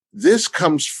this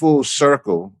comes full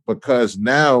circle because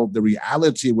now the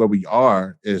reality where we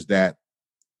are is that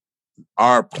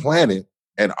our planet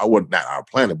well, not our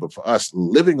planet, but for us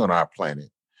living on our planet,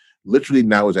 literally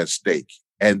now is at stake.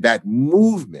 And that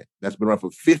movement that's been around for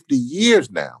 50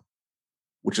 years now,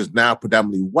 which is now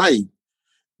predominantly white,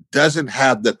 doesn't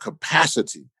have the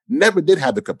capacity, never did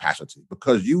have the capacity,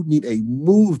 because you need a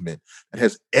movement that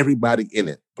has everybody in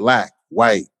it: black,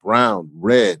 white, brown,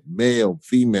 red, male,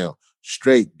 female,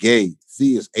 straight, gay,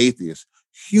 theist, atheist,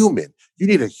 human. You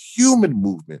need a human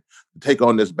movement to take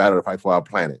on this battle to fight for our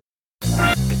planet.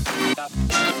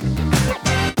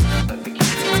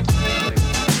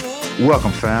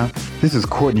 Welcome, fam. This is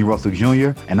Courtney Russell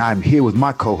Jr., and I'm here with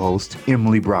my co-host,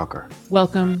 Emily Browker.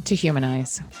 Welcome to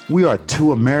Humanize. We are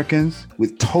two Americans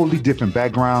with totally different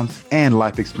backgrounds and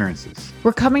life experiences.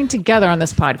 We're coming together on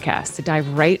this podcast to dive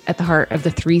right at the heart of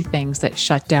the three things that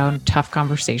shut down tough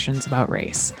conversations about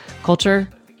race: culture,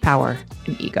 power,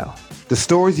 and ego. The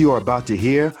stories you are about to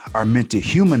hear are meant to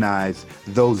humanize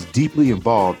those deeply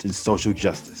involved in social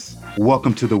justice.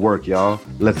 Welcome to the work, y'all.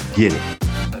 Let's get it.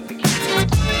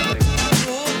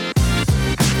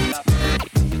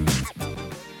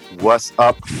 What's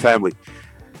up, family?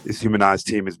 This Humanize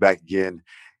team is back again.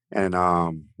 And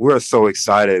we're so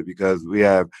excited because we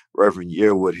have Reverend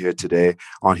Yearwood here today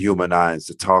on Humanize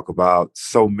to talk about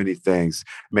so many things,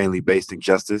 mainly based in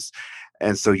justice.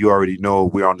 And so you already know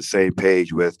we're on the same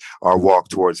page with our walk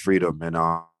towards freedom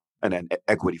and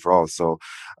equity for all. So,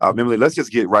 Emily, let's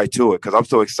just get right to it because I'm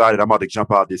so excited. I'm about to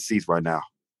jump out this seat right now.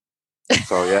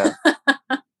 So, yeah.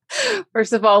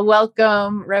 First of all,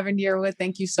 welcome, Reverend Yearwood.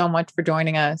 Thank you so much for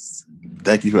joining us.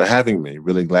 Thank you for having me.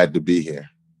 Really glad to be here.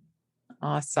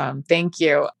 Awesome. Thank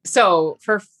you. So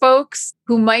for folks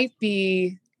who might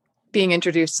be being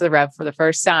introduced to the Rev for the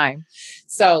first time,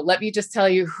 so let me just tell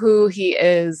you who he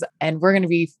is. And we're going to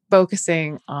be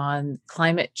focusing on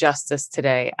climate justice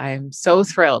today. I'm so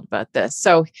thrilled about this.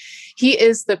 So he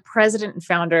is the president and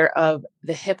founder of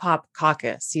the Hip Hop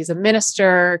Caucus. He's a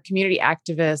minister, community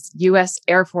activist, U.S.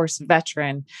 Air Force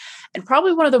veteran, and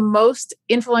probably one of the most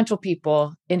influential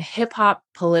people in hip hop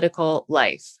political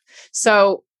life.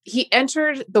 So he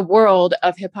entered the world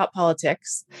of hip hop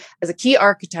politics as a key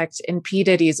architect in P.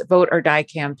 Diddy's Vote or Die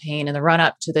campaign in the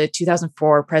run-up to the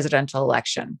 2004 presidential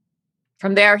election.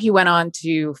 From there, he went on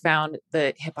to found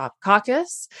the Hip Hop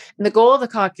Caucus. And the goal of the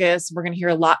caucus, we're going to hear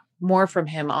a lot more from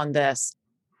him on this,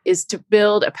 is to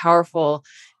build a powerful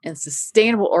and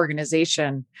sustainable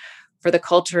organization for the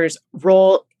culture's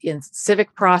role in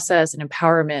civic process and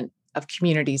empowerment of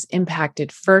communities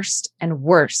impacted first and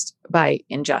worst by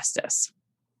injustice.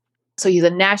 So he's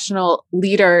a national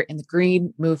leader in the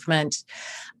green movement,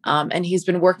 and he's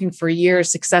been working for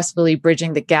years successfully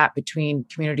bridging the gap between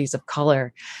communities of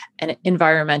color and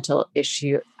environmental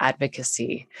issue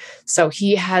advocacy. So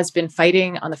he has been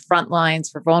fighting on the front lines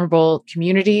for vulnerable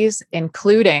communities,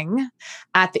 including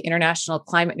at the international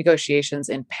climate negotiations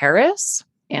in Paris,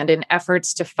 and in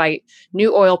efforts to fight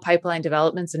new oil pipeline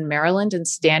developments in Maryland and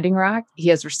Standing Rock. He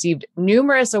has received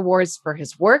numerous awards for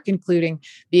his work, including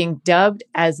being dubbed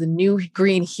as the new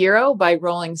green hero by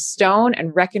Rolling Stone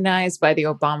and recognized by the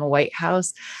Obama White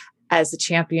House as the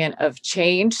champion of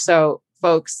change. So,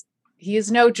 folks, he is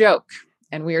no joke,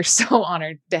 and we are so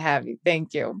honored to have you.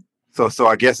 Thank you. So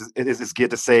I guess it's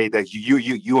good to say that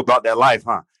you about that life,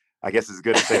 huh? I guess it's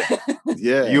good to say that.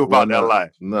 Yeah. You about that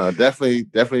life. No,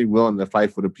 definitely willing to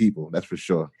fight for the people. That's for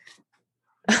sure.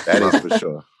 That is for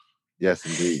sure. Yes,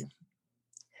 indeed.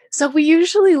 So we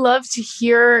usually love to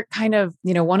hear kind of,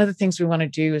 one of the things we want to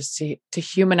do is to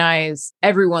humanize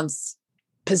everyone's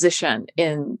position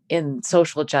in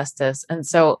social justice. And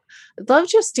so I'd love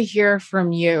just to hear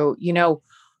from you,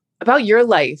 about your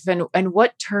life and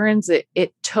what turns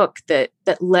it took that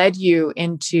led you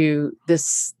into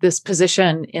this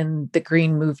position in the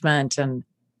green movement, and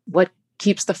what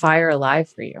keeps the fire alive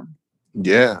for you.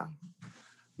 Yeah.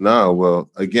 No,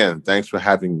 well, again, thanks for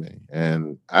having me.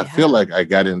 And I feel like I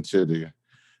got into the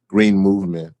green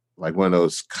movement like one of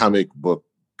those comic book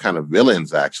kind of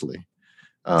villains, actually,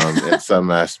 in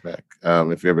some aspect.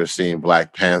 If you've ever seen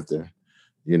Black Panther,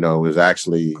 it was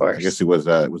actually, I guess it was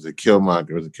a Killmonger.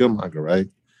 It was a Killmonger, right?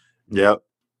 Yep.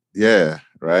 Yeah.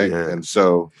 Right. Yeah. And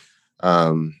so,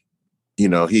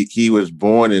 he was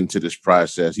born into this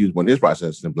process. He was born in this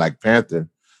process in Black Panther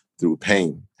through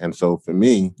pain. And so for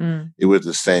me, it was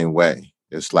the same way.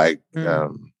 It's like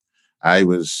I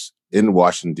was in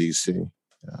Washington, D.C.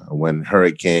 When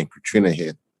Hurricane Katrina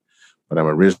hit, but I'm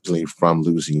originally from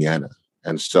Louisiana.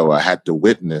 And so I had to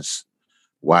witness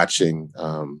watching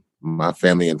my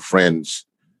family and friends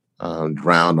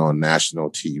drown on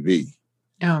national TV.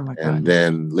 Oh my and God.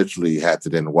 then literally had to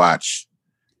then watch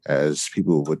as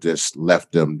people would just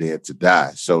left them there to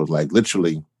die. So like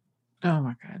literally Oh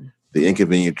my God. the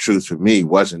inconvenient truth for me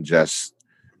wasn't just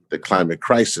the climate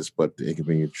crisis, but the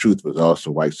inconvenient truth was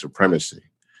also white supremacy.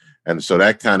 And so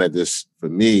that kind of just, for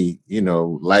me,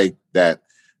 like that,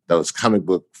 those comic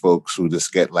book folks who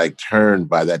just get like turned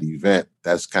by that event,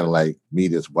 that's kind of like me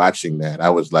just watching that. I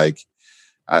was like,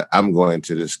 I'm going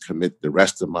to just commit the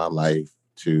rest of my life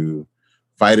to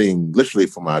fighting literally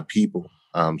for my people,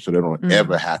 so they don't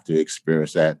ever have to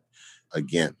experience that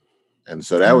again. And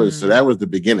so that was the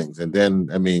beginnings. And then,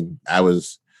 I mean, I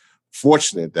was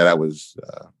fortunate that I was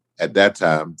at that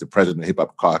time the president of Hip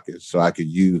Hop Caucus, so I could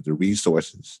use the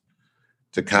resources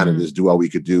to kind of just do all we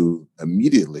could do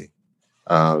immediately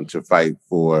to fight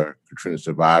for Katrina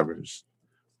survivors.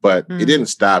 But it didn't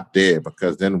stop there,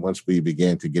 because then once we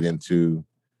began to get into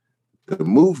the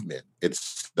movement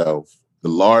itself, the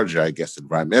larger, I guess,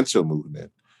 environmental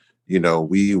movement, we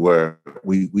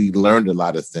learned a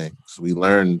lot of things. We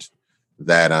learned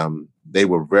that they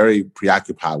were very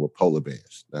preoccupied with polar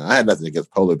bears. Now, I had nothing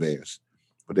against polar bears,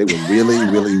 but they were really,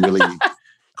 really, really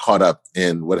caught up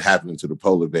in what happened to the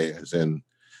polar bears and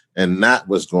not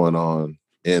what's going on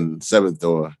in 7th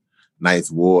or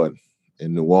 9th Ward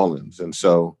in New Orleans. And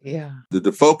so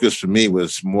the focus for me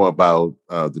was more about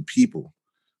the people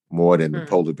more than the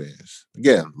polar bears.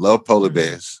 Again, love polar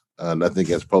bears, nothing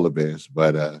against polar bears,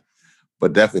 but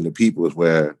definitely the people is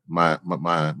where my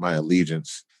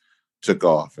allegiance took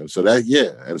off. And so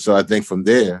and so I think from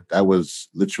there, that was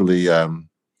literally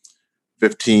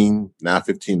 15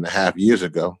 and a half years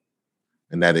ago,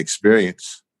 and that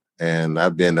experience. And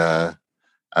I've been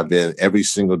every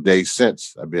single day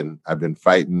since. I've been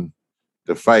fighting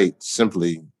the fight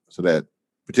simply so that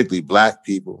particularly Black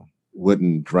people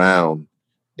wouldn't drown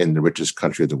in the richest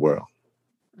country of the world.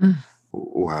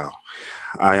 Wow.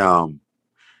 I'm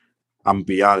gonna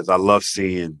be honest, I love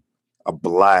seeing a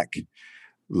Black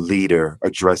leader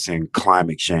addressing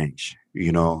climate change,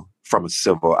 from a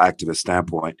civil activist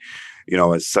standpoint,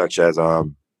 as such as a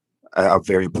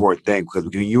very important thing, because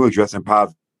when you're addressing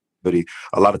poverty,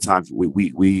 a lot of times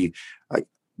we like,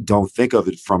 don't think of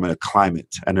it from a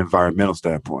climate and environmental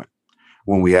standpoint.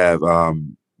 When we have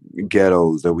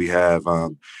ghettos, that we have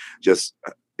just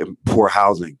poor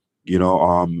housing,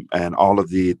 and all of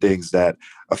the things that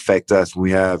affect us.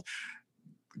 We have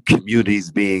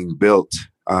communities being built,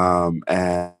 and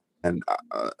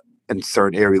in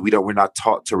certain areas, we're not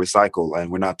taught to recycle,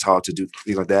 and we're not taught to do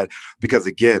things like that, because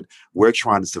again, we're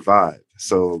trying to survive.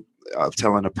 So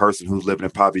telling a person who's living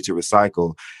in poverty to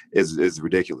recycle is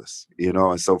ridiculous,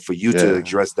 and so for you to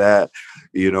address that,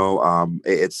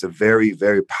 it's a very,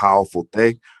 very powerful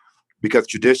thing, because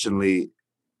traditionally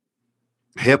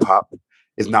hip hop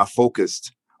is not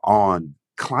focused on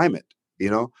climate,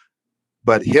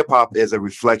 but hip hop is a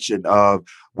reflection of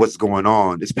what's going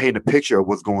on. It's painting a picture of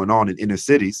what's going on in inner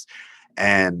cities.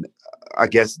 And I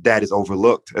guess that is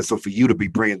overlooked. And so for you to be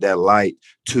bringing that light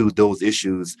to those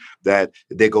issues, that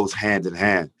goes hand in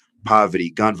hand: poverty,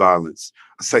 gun violence,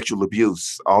 sexual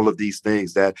abuse, all of these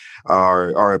things that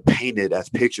are painted as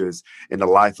pictures in the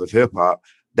life of hip hop.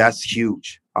 That's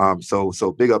huge.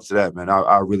 So big ups to that, man.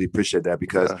 I really appreciate that,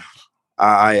 because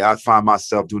I find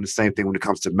myself doing the same thing when it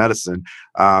comes to medicine,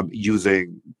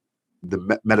 using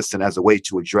the medicine as a way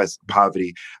to address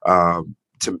poverty,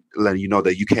 to let you know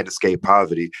that you can't escape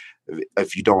poverty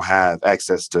if you don't have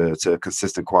access to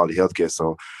consistent quality healthcare.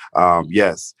 So,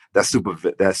 yes, that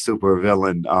super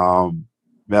villain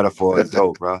metaphor is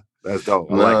dope, bro. That's dope.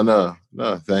 No,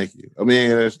 thank you. I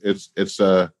mean, it's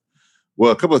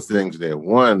well, a couple of things there.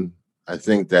 One, I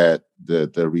think that the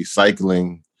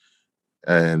recycling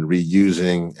and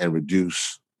reusing and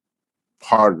reduce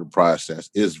part of the process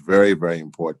is very, very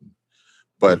important.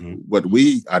 But what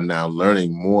we are now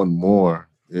learning more and more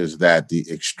is that the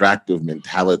extractive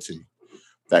mentality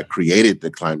that created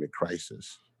the climate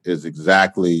crisis is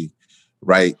exactly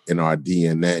right in our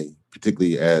DNA,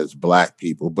 particularly as Black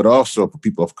people, but also for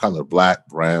people of color, Black,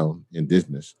 brown,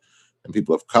 indigenous, and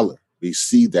people of color. We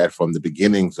see that from the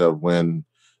beginnings of when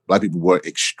Black people were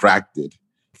extracted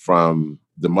from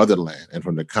the motherland and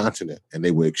from the continent, and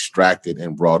they were extracted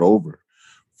and brought over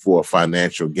for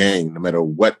financial gain, no matter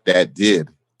what that did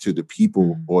to the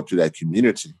people or to that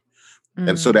community.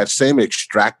 And so that same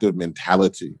extractive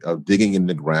mentality of digging in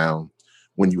the ground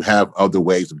when you have other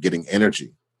ways of getting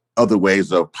energy, other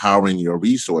ways of powering your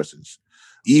resources,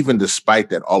 even despite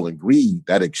that all agree,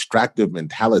 that extractive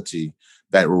mentality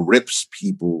that rips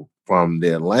people from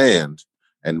their land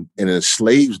and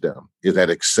enslaves them is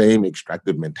that same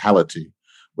extractive mentality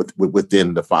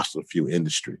within the fossil fuel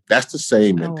industry. That's the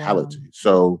same mentality.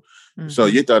 So So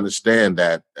you Mhm. have to understand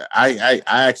that I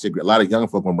actually agree. A lot of young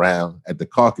folk around at the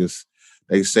caucus,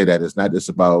 they say that it's not just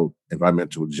about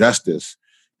environmental justice,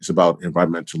 it's about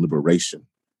environmental liberation.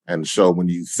 And so when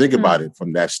you think about Mm. it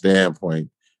from that standpoint,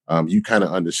 you kind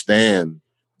of understand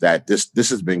that this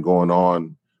has been going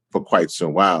on for quite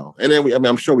some while. And then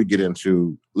I'm sure we get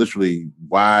into literally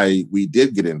why we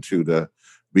did get into the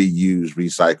reuse,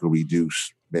 recycle,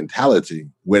 reduce mentality,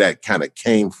 where that kind of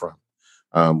came from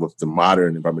with the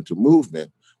modern environmental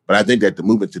movement. But I think that the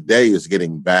movement today is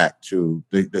getting back to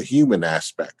the human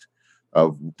aspect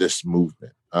of this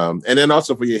movement. And then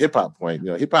also for your hip hop point,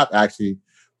 hip hop actually,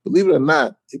 believe it or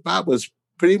not, hip hop was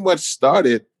pretty much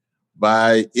started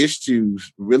by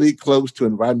issues really close to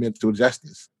environmental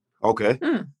justice. Okay.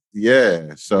 Mm.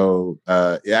 Yeah. So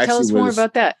it Tell actually us more was,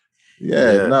 about that.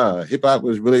 yeah, Yeah. no, hip hop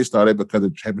was really started because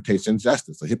of transportation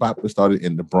justice. So hip hop was started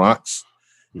in the Bronx.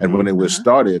 And when Mhm. it was Uh-huh.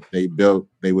 started,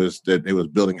 they was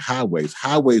building highways.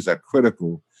 Highways are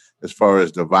critical as far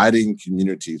as dividing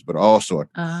communities, but also are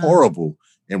Uh, horrible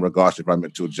in regards to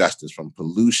environmental justice from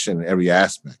pollution and every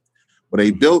aspect. But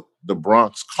they Mhm. built the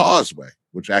Bronx Causeway,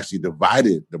 which actually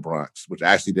divided the Bronx, which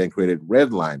actually then created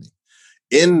redlining.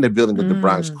 In the building of the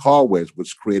Bronx mm. Causeways,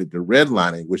 which created the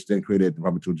redlining, which then created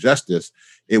environmental justice,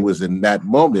 it was in that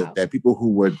moment Wow. that people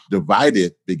who were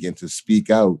divided began to speak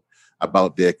out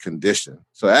about their condition.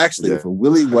 So actually, Yeah. if it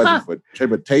really wasn't Huh. for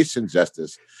transportation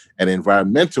justice and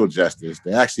environmental justice,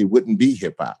 there actually wouldn't be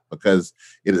hip hop, because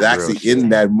it is Real actually in shit.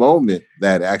 that moment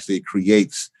that actually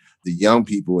creates the young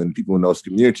people and people in those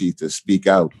communities to speak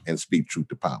out and speak truth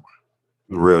to power.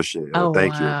 Real shit. Oh,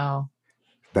 Thank you. wow.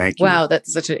 Thank you. Wow,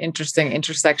 that's such an interesting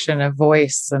intersection of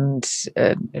voice and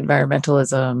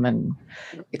environmentalism and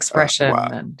expression. Wow.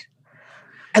 And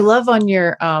I love on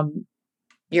your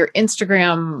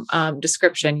Instagram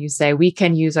description, you say we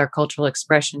can use our cultural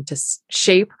expression to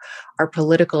shape our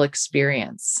political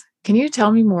experience. Can you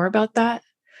tell me more about that?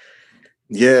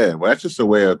 Yeah, well, that's just a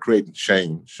way of creating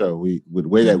change. So with the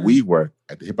way that Hmm. we work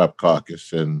at the Hip Hop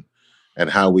Caucus and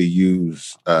how we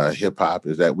use hip hop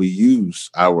is that we use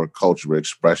our cultural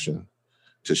expression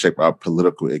to shape our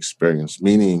political experience,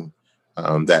 meaning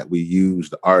that we use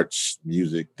the arts,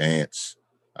 music, dance.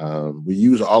 We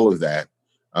use all of that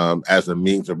as a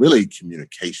means of really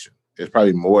communication. It's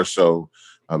probably more so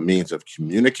a means of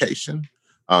communication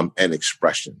and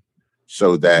expression.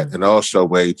 So that, and also a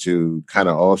way to kind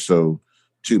of also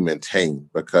to maintain,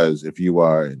 because if you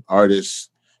are an artist,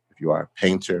 if you are a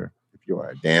painter, if you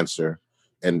are a dancer,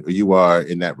 and you are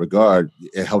in that regard,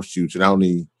 it helps you to not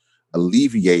only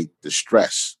alleviate the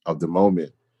stress of the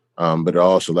moment, but it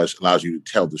also allows you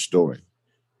to tell the story.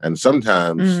 And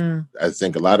sometimes Mm. I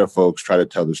think a lot of folks try to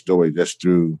tell the story just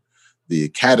through the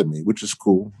academy, which is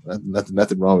cool.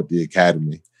 Nothing wrong with the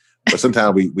academy. But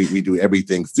sometimes we do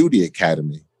everything through the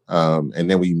academy. And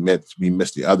then we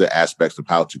miss the other aspects of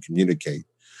how to communicate.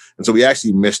 And so we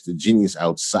actually miss the genius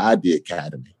outside the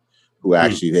academy, who Mm.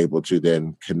 actually is able to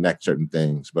then connect certain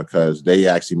things, because they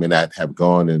actually may not have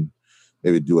gone and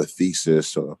maybe do a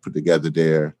thesis or put together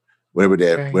their whatever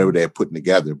Right. they're putting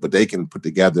together, but they can put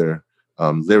together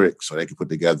lyrics, or they can put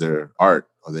together art,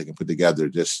 or they can put together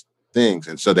just things.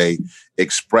 And so they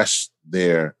express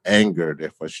their anger,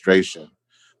 their frustration.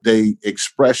 They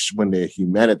express when their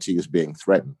humanity is being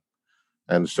threatened.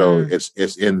 And so Mm.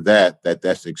 it's in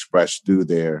that's expressed through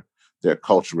their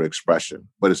cultural expression.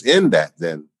 But it's in that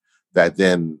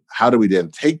then how do we then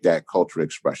take that cultural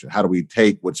expression? How do we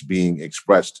take what's being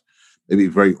expressed maybe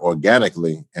very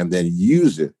organically and then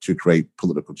use it to create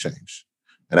political change?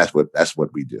 And that's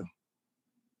what we do.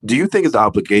 Do you think it's the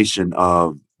obligation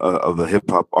of a hip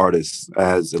hop artist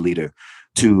as a leader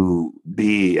to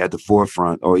be at the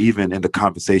forefront or even in the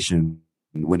conversation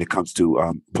when it comes to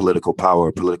political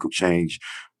power, political change,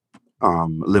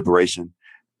 liberation?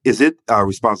 Is it our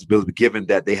responsibility, given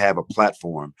that they have a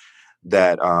platform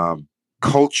that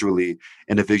culturally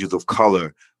individuals of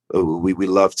color we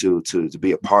love to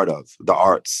be a part of the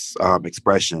arts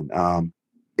expression?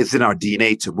 It's in our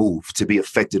DNA to move, to be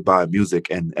affected by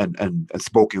music and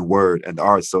spoken word and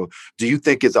art. So, do you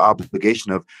think it's an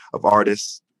obligation of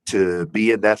artists to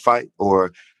be in that fight,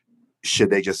 or should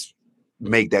they just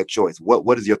make that choice?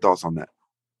 What is your thoughts on that?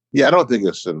 Yeah, I don't think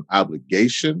it's an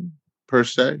obligation per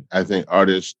se. I think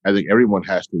everyone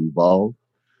has to evolve.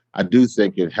 I do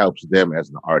think it helps them as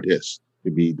an artist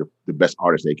to be the best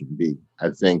artist they can be. I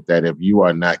think that if you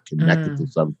are not connected to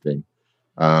Mm. something,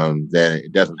 then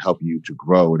it doesn't help you to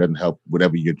grow. It doesn't help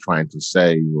whatever you're trying to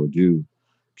say or do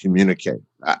communicate.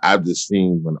 I've just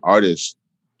seen when artists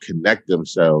connect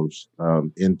themselves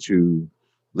into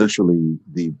literally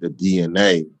the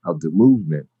DNA of the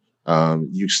movement,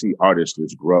 You see artists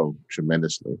just grow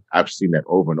tremendously. I've seen that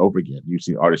over and over again. You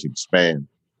see artists expand.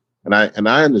 And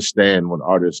I understand when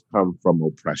artists come from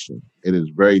oppression. It is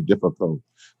very difficult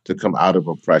to come out of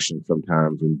oppression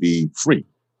sometimes and be free,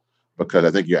 because I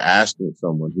think you're asking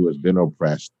someone who has been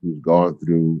oppressed, who's gone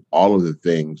through all of the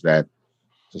things that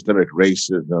systemic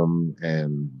racism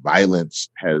and violence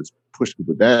has pushed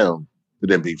people down, to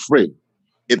then be free.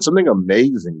 It's something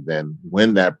amazing then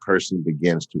when that person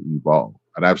begins to evolve.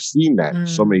 And I've seen that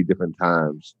so Mm. many different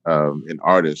times in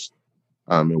artists,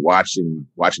 and watching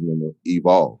them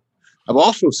evolve. I've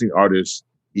also seen artists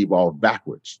evolve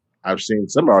backwards. I've seen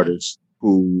some artists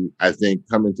who I think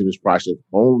come into this process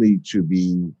only to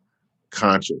be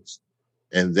conscious,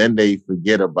 and then they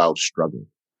forget about struggle,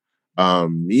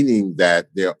 meaning that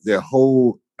their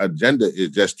whole agenda is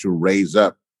just to raise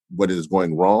up what is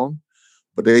going wrong,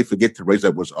 but they forget to raise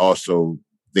up what's also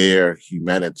their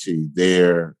humanity,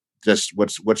 their just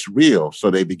what's real.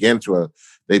 So they begin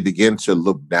to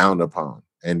look down upon,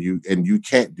 and you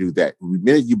can't do that. The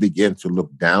minute you begin to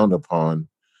look down upon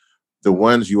the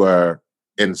ones you are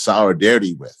in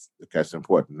solidarity with, because that's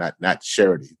important, not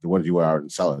charity, the ones you are in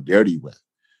solidarity with,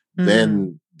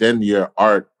 Mm. then your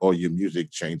art or your music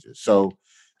changes. So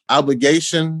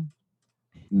obligation,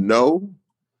 no,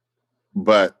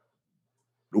 but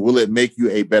will it make you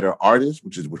a better artist,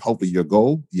 which is hopefully your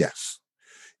goal? Yes.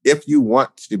 If you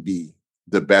want to be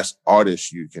the best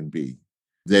artist you can be,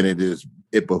 then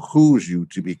it behooves you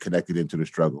to be connected into the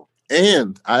struggle.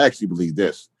 And I actually believe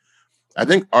this. I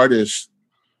think artists,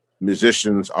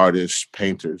 musicians, artists,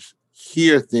 painters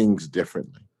hear things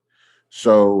differently.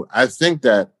 So I think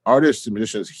that artists and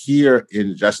musicians hear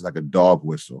injustice like a dog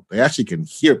whistle. They actually can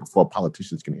hear it before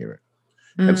politicians can hear it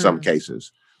in some Mm.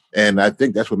 cases. And I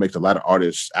think that's what makes a lot of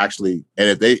artists actually,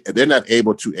 and if they're not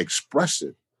able to express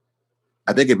it,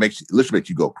 I think it literally makes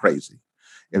you go crazy.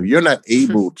 If you're not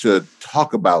able to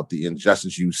talk about the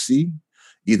injustice you see,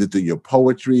 either through your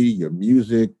poetry, your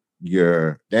music,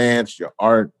 your dance, your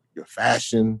art, your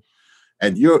fashion,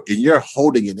 and you're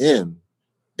holding it in,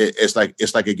 it's like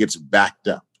it gets backed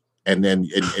up, and then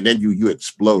you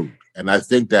explode. And I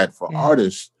think that for Yeah.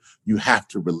 artists, you have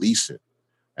to release it.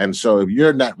 And so if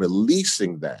you're not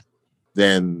releasing that,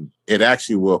 then it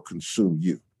actually will consume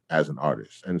you as an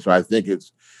artist. And so I think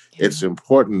it's Yeah.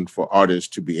 important for artists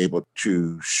to be able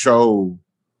to show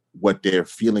what they're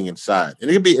feeling inside.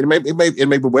 And it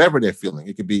may be whatever they're feeling.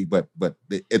 It could be, but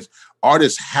it's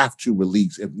artists have to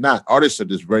release. If not, artists are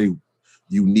just very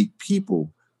unique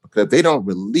people, because if they don't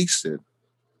release it,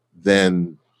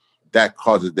 then that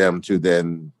causes them to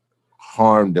then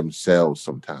harm themselves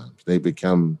sometimes. They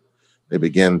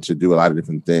begin to do a lot of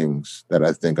different things that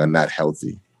I think are not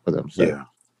healthy for themselves. Yeah.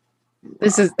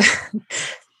 This is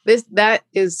that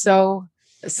is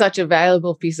such a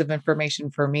valuable piece of information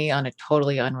for me on a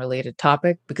totally unrelated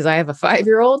topic, because I have a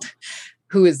 5-year-old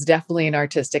who is definitely an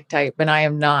artistic type and I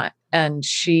am not. And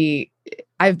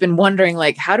I've been wondering,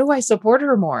 like, how do I support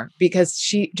her more?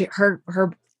 Because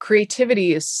her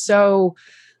creativity is so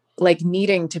like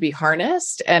needing to be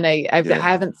harnessed. And I Yeah.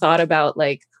 haven't thought about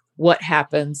like what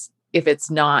happens if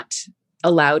it's not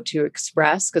allowed to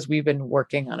express, because we've been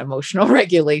working on emotional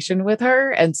regulation with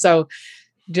her. And so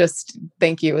just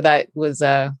thank you. That was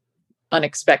a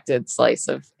unexpected slice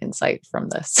of insight from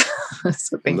this.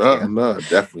 So thank No, you. no,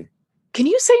 definitely. Can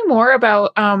you say more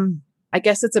about I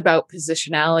guess it's about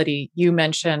positionality. You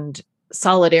mentioned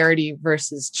solidarity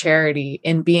versus charity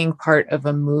in being part of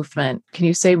a movement. Can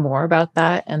you say more about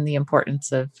that and the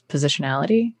importance of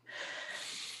positionality?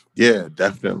 Yeah,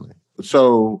 definitely.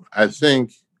 So I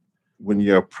think when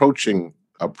you're approaching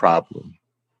a problem,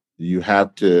 you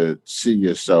have to see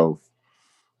yourself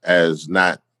as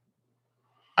not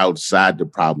outside the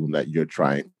problem that you're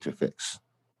trying to fix.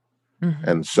 Mhm.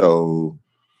 And so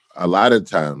a lot of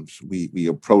times we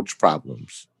approach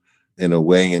problems in a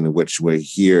way in which we're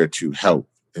here to help.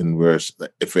 And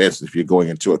if, for instance, if you're going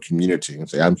into a community and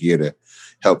say, I'm here to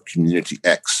help community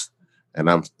X,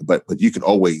 but you can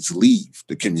always leave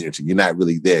the community. You're not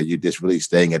really there. You're just really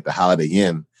staying at the Holiday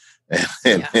Inn, and,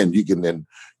 Yeah. and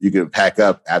you can pack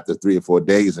up after 3 or 4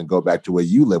 days and go back to where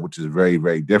you live, which is very,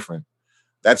 very different.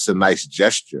 That's a nice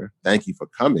gesture. Thank you for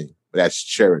coming, but that's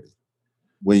charity.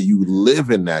 When you live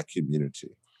in that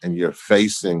community and you're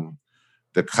facing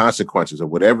the consequences of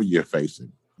whatever you're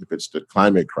facing, if it's the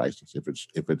climate crisis, if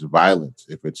it's violence,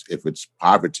 if it's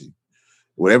poverty,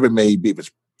 whatever it may be, if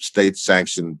it's state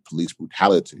sanctioned police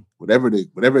brutality, whatever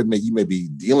you may be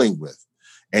dealing with,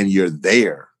 and you're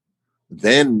there,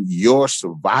 then your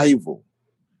survival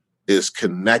is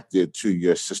connected to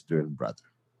your sister and brother.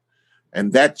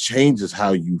 And that changes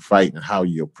how you fight and how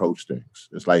you approach things.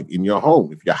 It's like in your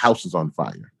home, if your house is on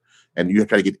fire and you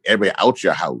try to get everybody out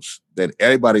your house, then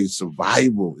everybody's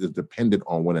survival is dependent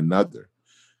on one another.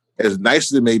 As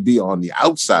nice as it may be on the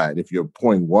outside, if you're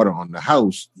pouring water on the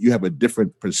house, you have a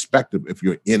different perspective if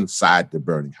you're inside the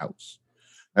burning house.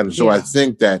 And so I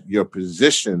think that your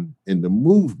position in the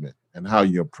movement and how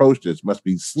you approach this must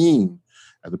be seen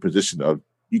as a position of,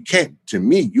 you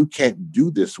can't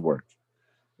do this work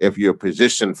if you're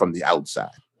positioned from the outside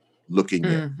looking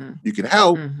in. You can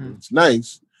help, it's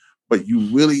nice, but you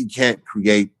really can't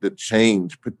create the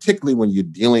change, particularly when you're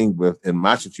dealing with, in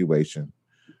my situation,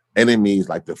 enemies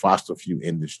like the fossil fuel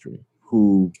industry,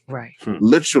 who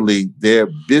literally their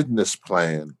business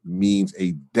plan means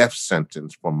a death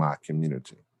sentence for my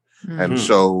community. And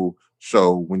so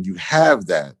when you have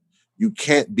that, you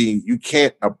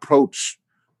can't approach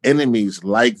enemies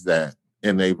like that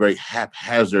in a very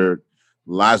haphazard,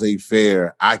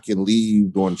 laissez-faire, I can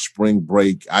leave during spring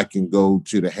break, I can go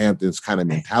to the Hamptons kind of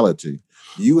mentality.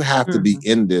 You have to be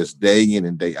in this day in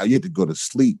and day out. You have to go to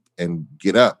sleep and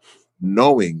get up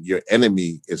knowing your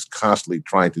enemy is constantly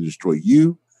trying to destroy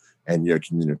you and your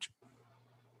community.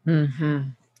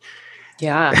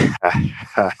 Yeah.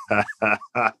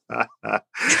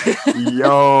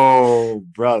 Yo,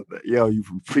 brother. Yo, you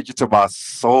preaching to my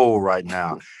soul right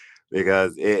now.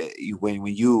 Because when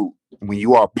you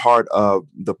are part of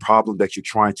the problem that you're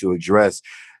trying to address,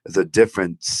 there's a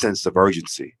different sense of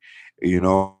urgency, you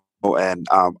know. And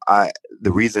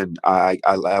the reason I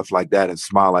laugh like that and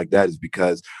smile like that is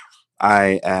because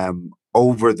I am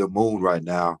over the moon right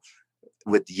now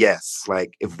with yes.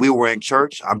 Like if we were in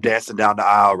church, I'm dancing down the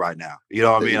aisle right now. You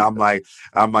know what I mean?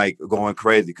 I'm like going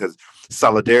crazy because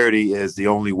solidarity is the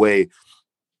only way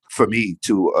for me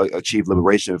to achieve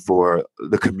liberation for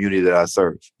the community that I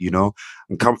serve, you know,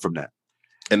 and come from that.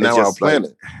 And now our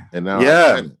planet.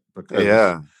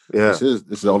 Because this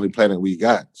is the only planet we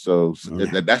got. So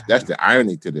that's the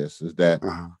irony to this, is that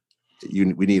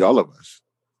we need all of us.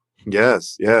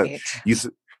 Yes, yeah.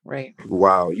 Right.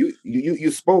 Wow.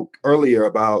 You spoke earlier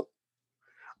about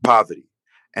poverty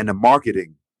and the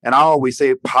marketing. And I always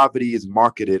say poverty is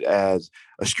marketed as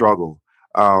a struggle.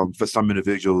 For some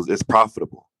individuals, it's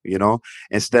profitable, you know,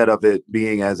 instead of it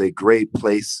being as a great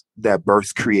place that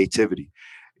births creativity.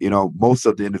 You know, most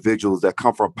of the individuals that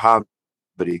come from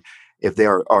poverty, if they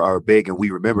are big and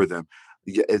we remember them,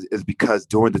 is because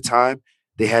during the time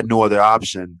they had no other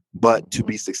option but to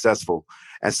be successful.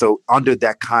 And so under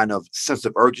that kind of sense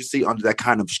of urgency, under that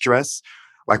kind of stress,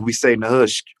 like we say in the hood,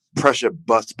 pressure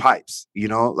busts pipes, you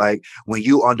know, like when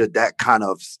you under that kind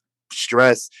of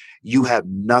stress, you have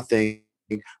nothing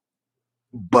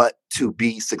but to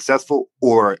be successful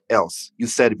or else. You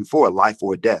said it before, life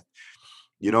or death,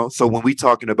 you know? So when we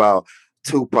talking about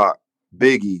Tupac,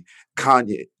 Biggie,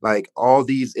 Kanye, like all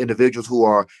these individuals who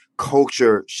are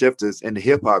culture shifters in the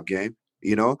hip hop game,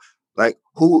 you know, like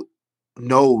who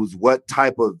knows what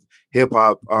type of hip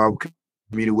hop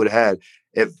community would have had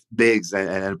if Biggs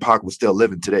and Pac was still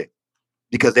living today,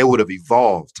 because they would have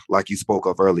evolved like you spoke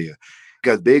of earlier,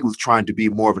 because Big was trying to be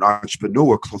more of an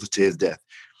entrepreneur closer to his death,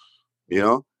 you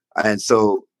know? And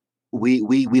so we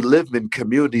live in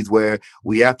communities where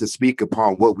we have to speak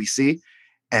upon what we see,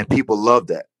 and people love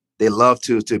that. They love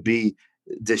to be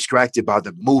distracted by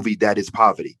the movie that is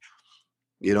poverty,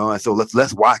 you know? And so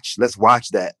let's watch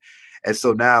that. And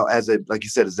so now, like you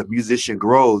said, as a musician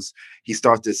grows, he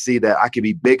starts to see that I can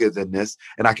be bigger than this,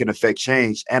 and I can affect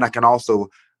change, and I can also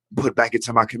put back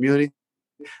into my community.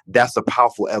 That's a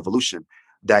powerful evolution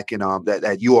that can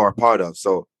that you are a part of.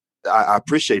 So I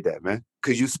appreciate that, man,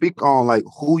 because you speak on like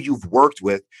who you've worked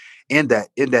with in that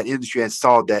industry and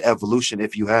saw that evolution.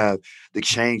 If you have the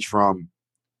change from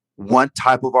one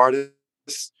type of artist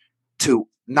to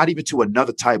not even to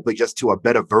another type, but just to a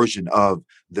better version of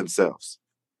themselves.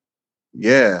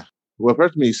 Yeah. Well,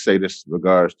 first, let me say this in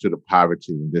regards to the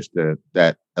poverty and just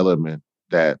that element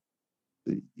that,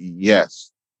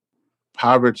 yes,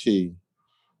 poverty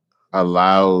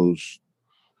allows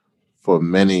for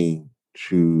many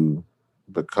to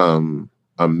become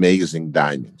amazing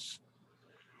diamonds.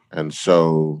 And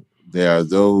so there are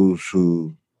those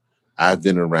who I've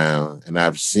been around and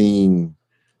I've seen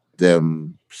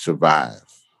them survive.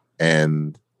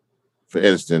 And for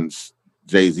instance,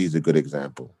 Jay-Z is a good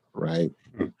example, right?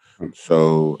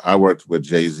 So I worked with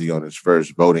Jay-Z on his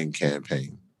first voting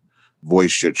campaign,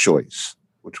 Voice Your Choice,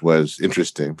 which was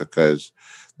interesting because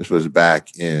this was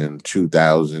back in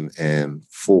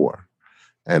 2004.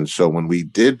 And so when we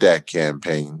did that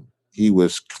campaign, he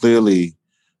was clearly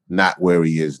not where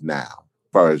he is now,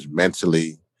 as far as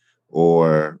mentally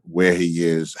or where he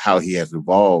is, how he has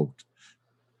evolved.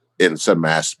 in some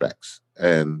aspects.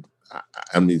 And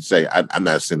I'm not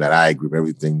saying that I agree with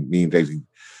everything. Me and Jay-Z,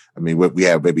 I mean, we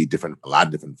have maybe a lot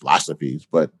of different philosophies,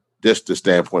 but just the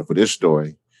standpoint for this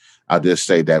story, I'll just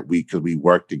say that because we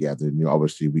work together, and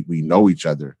obviously we know each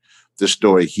other. This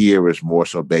story here is more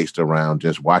so based around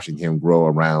just watching him grow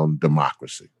around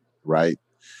democracy, right?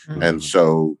 Mm-hmm. And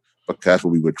so, because that's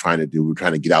what we were trying to do, we were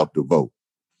trying to get out the vote.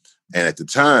 And at the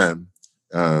time,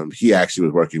 he actually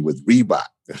was working with Reebok.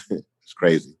 It's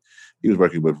crazy. He was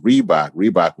working with Reebok.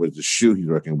 Reebok was the shoe he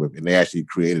was working with, and they actually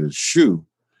created a shoe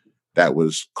that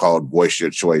was called Voice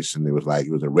Your Choice, and it was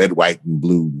a red, white, and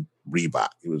blue Reebok.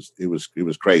 It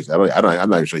was crazy. I'm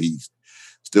not sure he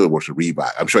still works with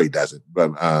Reebok. I'm sure he doesn't.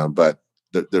 But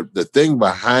the thing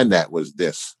behind that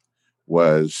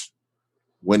was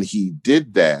when he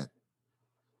did that,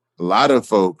 a lot of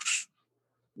folks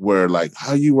were like,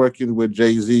 "How you working with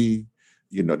Jay-Z?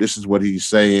 This is what he's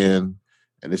saying,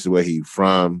 and this is where he's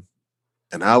from."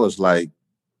 And I was like,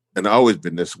 and I've always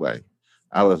been this way.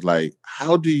 I was like,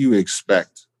 how do you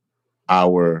expect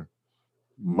our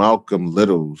Malcolm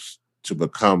Littles to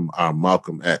become our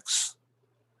Malcolm X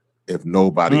if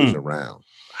nobody is around?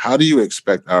 How do you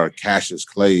expect our Cassius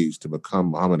Clays to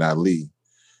become Muhammad Ali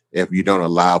if you don't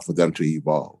allow for them to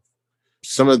evolve?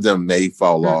 Some of them may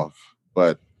fall off,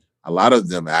 but a lot of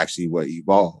them actually will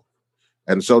evolve.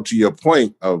 And so to your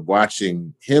point of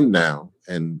watching him now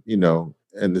and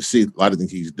to see a lot of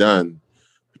things he's done,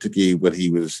 particularly when he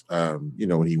was,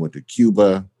 when he went to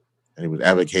Cuba and he was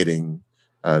advocating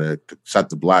to stop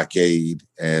the blockade,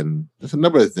 and there's a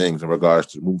number of things in regards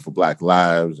to moving for Black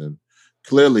lives. And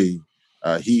clearly,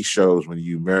 he shows when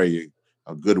you marry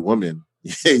a good woman,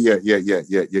 your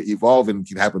evolving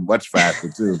can happen much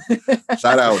faster too.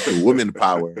 Shout out to women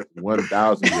power,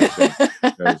 1,000%.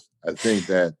 Because I think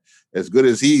that as good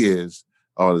as he is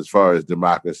on as far as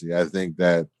democracy, I think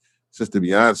that Sister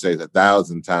Beyonce is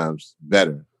 1,000 times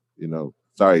better.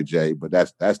 Sorry, Jay, but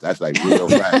that's like real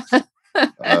facts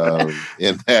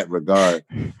in that regard,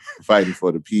 fighting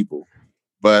for the people.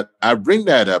 But I bring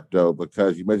that up though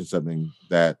because you mentioned something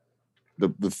that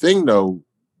the thing though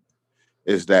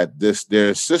is that there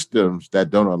are systems that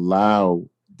don't allow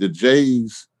the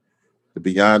Jays, the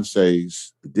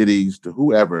Beyoncés, the Diddy's, to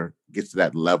whoever gets to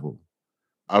that level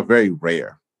are very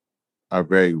rare.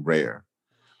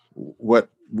 What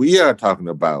we are talking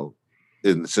about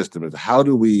in the system is how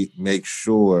do we make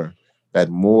sure that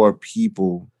more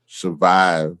people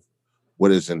survive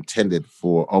what is intended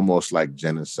for almost like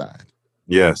genocide?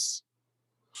 Yes.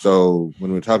 So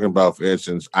when we're talking about, for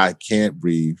instance, I Can't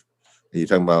Breathe, and you're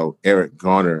talking about Eric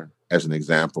Garner as an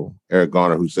example, Eric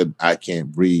Garner who said, I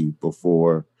can't breathe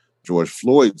before George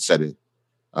Floyd said it.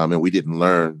 And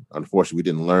unfortunately, we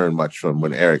didn't learn much from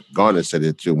when Eric Garner said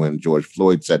it to when George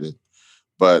Floyd said it.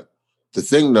 But the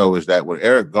thing, though, is that when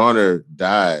Eric Garner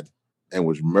died and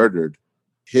was murdered,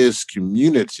 his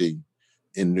community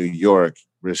in New York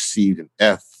received an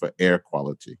F for air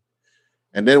quality.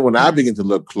 And then when I began to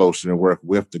look closer and work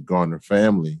with the Garner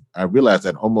family, I realized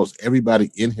that almost everybody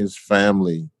in his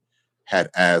family had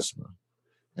asthma.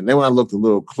 And then when I looked a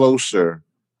little closer,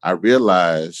 I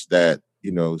realized that,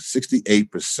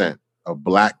 68% of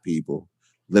Black people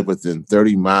live within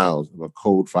 30 miles of a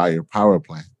coal-fired power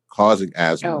plant, causing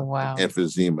asthma,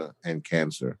 emphysema, and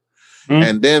cancer.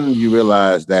 And then you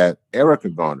realize that Erica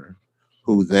Garner,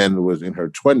 who then was in her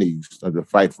 20s, started to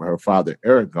fight for her father,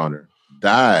 Eric Garner,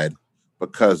 died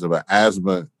because of an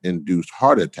asthma-induced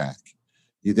heart attack.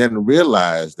 You then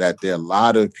realize that there are a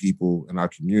lot of people in our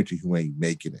community who ain't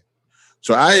making it.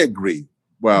 So I agree.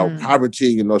 Well,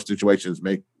 poverty in those situations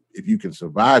if you can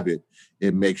survive it,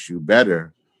 it makes you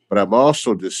better. But I'm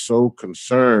also just so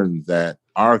concerned that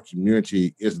our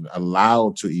community isn't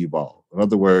allowed to evolve. In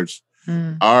other words,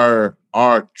 our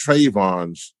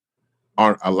Trayvons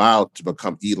aren't allowed to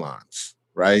become Elons,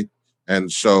 right?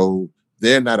 And so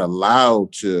they're not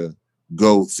allowed to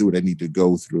go through what they need to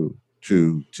go through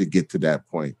to get to that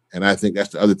point. And I think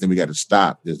that's the other thing we got to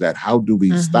stop is that how do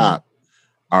we stop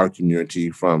our community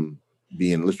from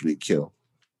being literally killed?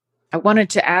 I wanted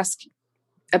to ask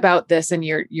about this, and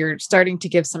you're starting to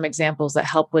give some examples that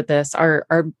help with this.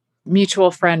 Our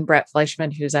mutual friend, Brett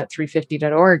Fleischman, who's at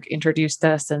 350.org, introduced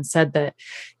us and said that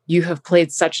you have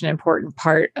played such an important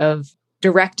part of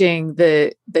directing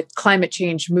the climate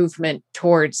change movement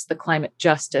towards the climate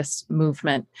justice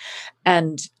movement.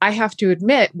 And I have to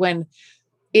admit, when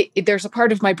there's a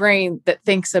part of my brain that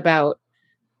thinks about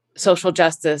social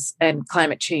justice and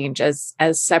climate change as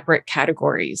separate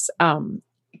categories.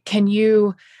 Can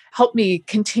you help me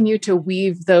continue to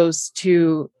weave those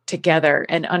two together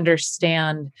and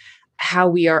understand how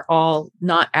we are all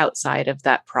not outside of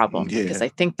that problem, because Yeah. I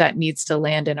think that needs to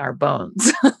land in our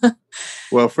bones.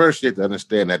 Well, first you have to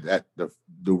understand that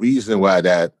the reason why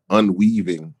that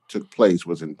unweaving took place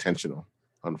was intentional,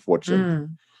 unfortunately.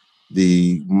 Mm,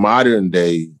 The modern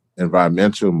day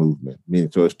environmental movement, meaning,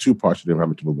 so it's two parts of the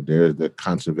environmental movement. There is the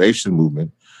conservation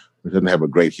movement, which doesn't have a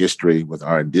great history with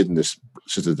our indigenous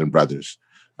sisters and brothers.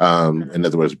 In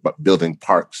other words, building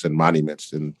parks and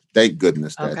monuments. And thank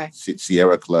goodness that okay.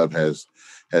 Sierra Club has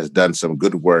done some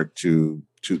good work to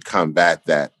combat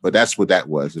that. But that's what that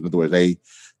was. In other words,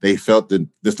 they felt that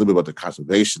this little bit about the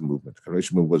conservation movement. The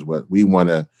conservation movement was what we want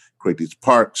to create these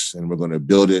parks, and we're going to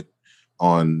build it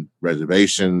on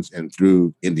reservations and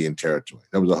through Indian territory.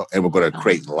 And we're going to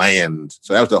create land.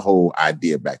 So that was the whole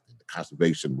idea back then, the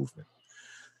conservation movement.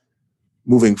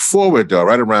 Moving forward, though,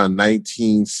 right around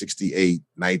 1968,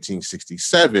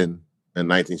 1967, and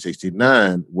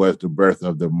 1969 was the birth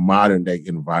of the modern day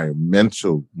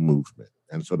environmental movement.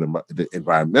 And so the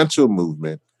environmental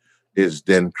movement is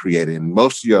then created. And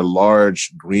most of your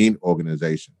large green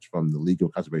organizations, from the League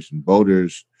of Conservation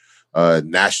Voters,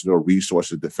 National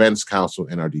Resources Defense Council,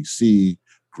 NRDC,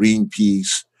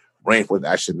 Greenpeace, Rainforest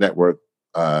Action Network,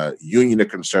 Union of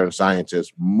Concerned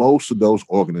Scientists, most of those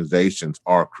organizations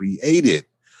are created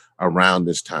around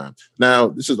this time. Now,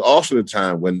 this is also the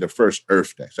time when the first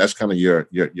Earth Day, so that's kind of your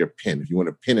pin. If you want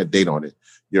to pin a date on it,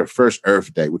 your first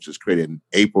Earth Day, which was created in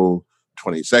April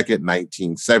 22nd,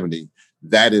 1970,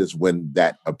 that is when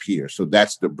that appears. So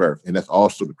that's the birth. And that's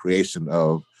also the creation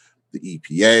of the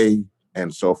EPA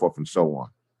and so forth and so on.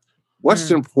 What's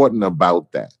important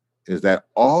about that is that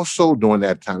also during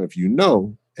that time, if you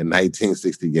know, in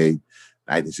 1968,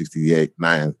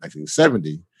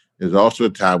 1970, is also a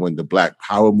time when the Black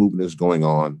Power movement is going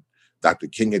on. Dr.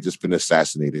 King had just been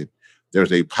assassinated.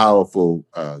 There's a powerful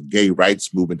gay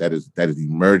rights movement that is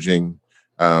emerging,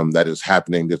 that is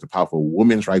happening. There's a powerful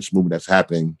women's rights movement that's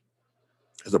happening.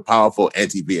 There's a powerful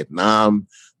anti-Vietnam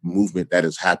movement that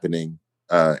is happening.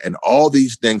 And all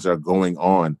these things are going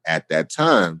on at that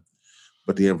time.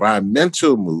 But the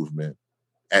environmental movement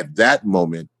at that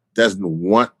moment doesn't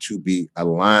want to be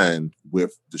aligned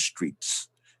with the streets.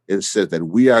 It says that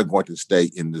we are going to stay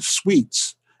in the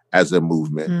suites as a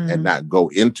movement and not go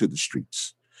into the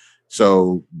streets.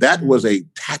 So that was a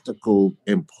tactical,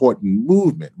 important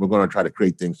movement. We're going to try to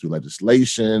create things through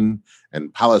legislation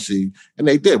and policy. And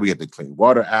they did. We had the Clean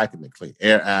Water Act and the Clean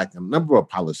Air Act and a number of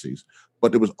policies.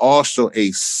 But there was also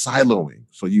a siloing.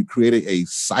 So you created a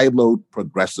siloed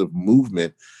progressive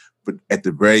movement at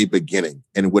the very beginning,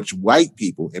 in which white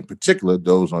people, in particular,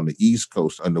 those on the East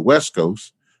Coast and the West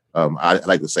Coast, I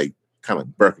like to say kind of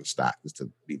Birkenstock, just to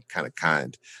be kind of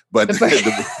kind. But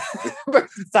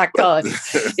Birkenstock colony.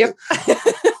 Yep.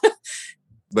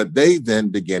 But they then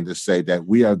began to say that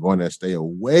we are going to stay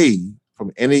away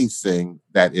from anything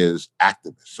that is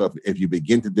activist. So if you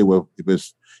begin to deal with, if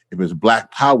it's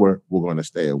Black Power, we're going to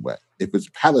stay away. If it's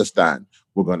Palestine,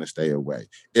 we're going to stay away.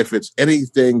 If it's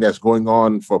anything that's going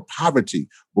on for poverty,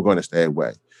 we're going to stay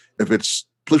away. If it's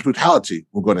police brutality,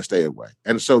 we're going to stay away.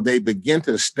 And so they begin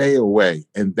to stay away,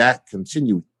 and that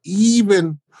continued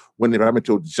even when the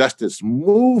environmental justice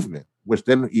movement, which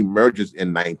then emerges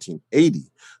in 1980.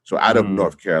 So out of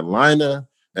North Carolina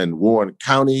and Warren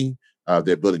County,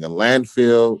 they're building a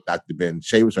landfill. Dr. Ben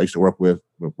Chavis, I used to work with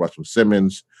Russell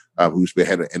Simmons, who's been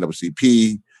head of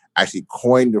NOCP, actually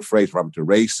coined the phrase environmental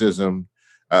racism.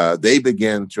 They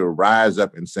began to rise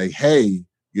up and say, hey,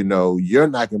 you know, you're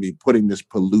not going to be putting this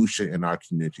pollution in our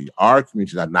community. Our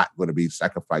communities are not going to be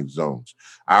sacrifice zones.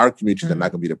 Our communities are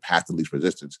not going to be the path of least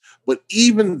resistance. But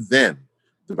even then,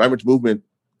 the environmental movement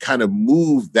kind of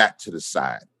moved that to the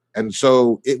side. And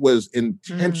so it was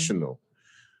intentional.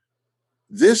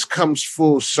 This comes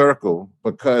full circle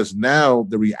because now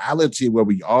the reality where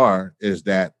we are is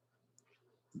that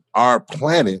our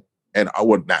planet, and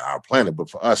not our planet, but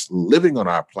for us living on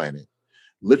our planet,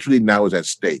 literally now is at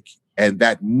stake. And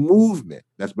that movement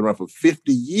that's been around for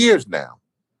 50 years now,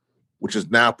 which is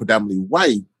now predominantly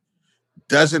white,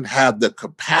 doesn't have the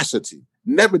capacity,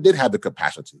 never did have the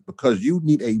capacity, because you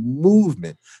need a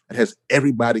movement that has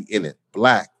everybody in it: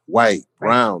 Black, white,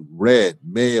 brown, red,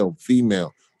 male,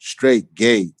 female, straight,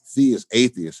 gay, theist,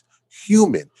 atheist,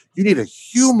 human. You need a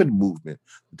human movement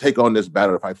to take on this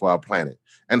battle to fight for our planet.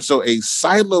 And so a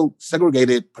siloed,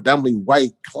 segregated, predominantly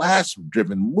white,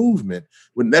 class-driven movement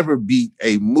would never be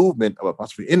a movement of a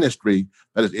phosphate industry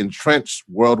that is entrenched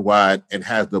worldwide and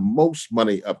has the most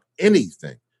money of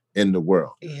anything in the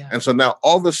world. Yeah. And so now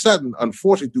all of a sudden,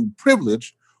 unfortunately, through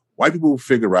privilege, white people will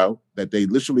figure out that they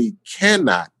literally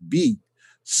cannot beat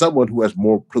someone who has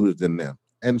more privilege than them.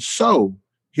 And so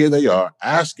here they are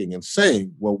asking and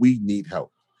saying, well, we need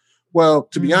help. Well,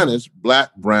 to be honest,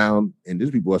 Black, brown,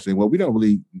 indigenous people are saying, well, we don't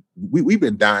really, we've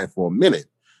been dying for a minute.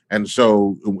 And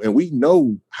so, and we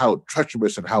know how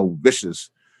treacherous and how vicious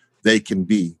they can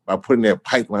be by putting their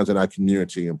pipelines in our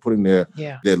community and putting their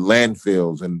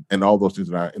landfills and all those things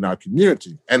in our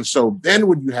community. And so then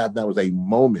when you have, that was a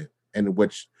moment in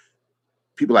which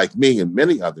people like me and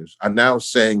many others are now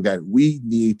saying that we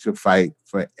need to fight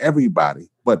for everybody,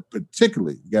 but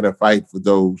particularly we got to fight for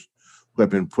those who have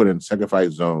been put in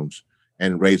sacrifice zones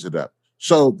and raise it up.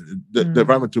 So the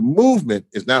environmental movement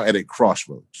is now at a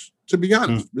crossroads, to be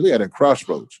honest, really at a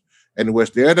crossroads, in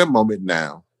which they're at a moment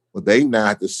now where they now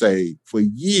have to say, for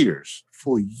years,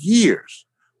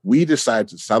 we decided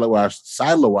to silo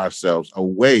ourselves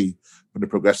away from the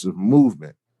progressive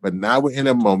movement. But now we're in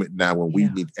a moment now when we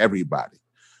need everybody.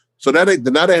 So now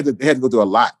they had to go through a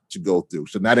lot to go through.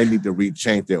 So now they need to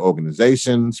change their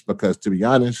organizations, because to be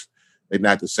honest, they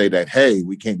not to say that, hey,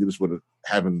 we can't do this with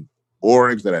having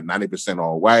orgs that are 90%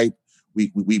 all white.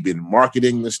 We've been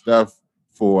marketing this stuff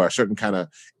for a certain kind of,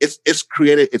 it's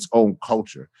created its own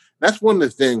culture. That's one of the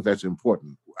things that's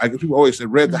important. People always say,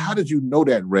 Rev, how did you know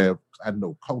that, Rev? I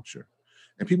know culture.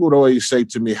 And people would always say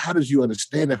to me, how did you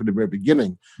understand that from the very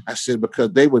beginning? I said,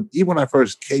 because they would, even when I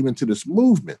first came into this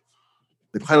movement,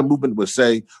 the climate movement would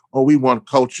say, oh, we want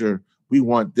culture, we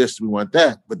want this, we want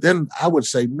that. But then I would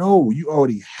say, no, you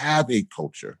already have a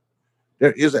culture.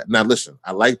 There is a, now listen,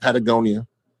 I like Patagonia,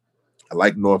 I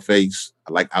like North Face,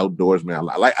 I like outdoors, man.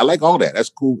 I like all that. That's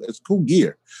cool. It's cool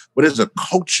gear. But there's a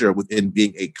culture within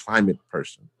being a climate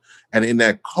person. And in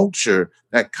that culture,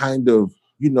 that kind of,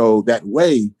 that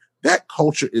way, that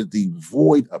culture is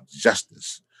devoid of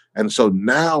justice. And so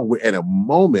now we're at a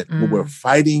moment where we're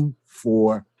fighting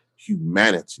for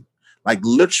humanity. Like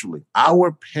literally,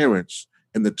 our parents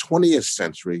in the 20th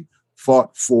century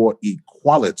fought for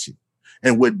equality.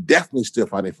 And we're definitely still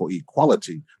fighting for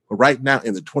equality. But right now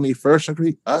in the 21st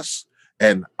century, us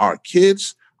and our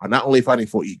kids are not only fighting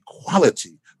for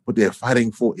equality, but they're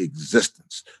fighting for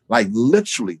existence. Like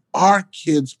literally, our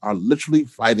kids are literally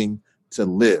fighting to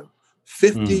live.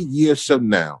 50 years from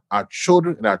now, our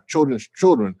children and our children's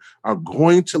children are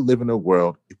going to live in a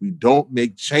world, if we don't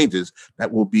make changes,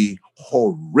 that will be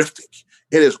horrific.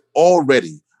 It is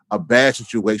already a bad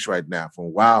situation right now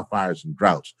from wildfires and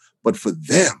droughts. But for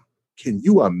them, can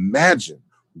you imagine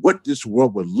what this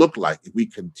world would look like if we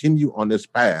continue on this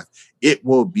path? It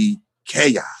will be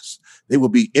chaos. They will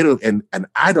be, and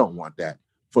I don't want that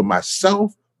for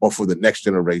myself or for the next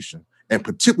generation. And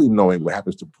particularly knowing what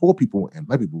happens to poor people and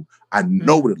Black people, I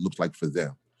know what it looks like for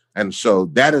them. And so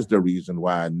that is the reason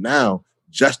why now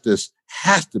justice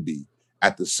has to be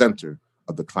at the center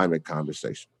of the climate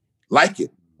conversation, like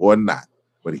it or not.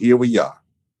 But here we are.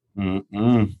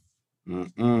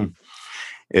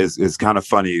 It's kind of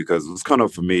funny because what's kind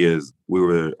of for me is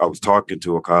I was talking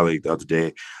to a colleague the other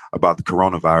day about the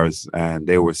coronavirus, and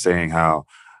they were saying how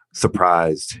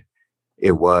surprised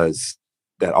it was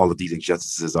that all of these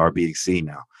injustices are being seen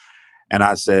now. And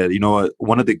I said, you know what,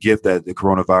 one of the gifts that the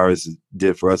coronavirus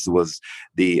did for us was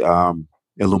the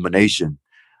illumination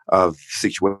of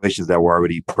situations that were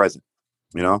already present,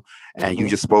 and you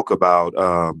just spoke about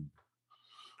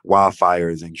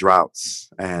wildfires and droughts.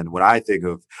 And when I think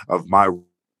of my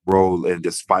role in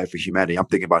this fight for humanity, I'm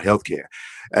thinking about healthcare.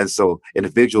 And so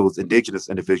indigenous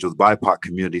individuals, BIPOC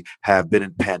community have been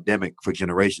in pandemic for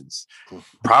generations.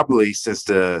 Probably since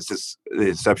the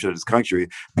inception of this country,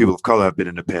 people of color have been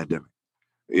in a pandemic,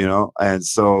 And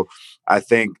so I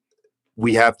think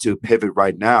we have to pivot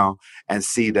right now and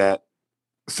see that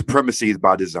supremacy is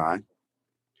by design.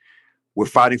 We're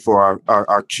fighting for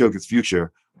our children's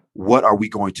future. What are we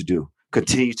going to do?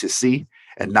 Continue to see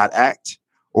and not act?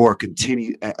 Or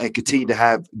continue to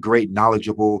have great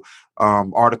knowledgeable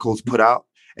articles put out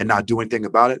and not do anything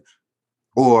about it,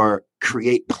 or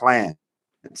create plans,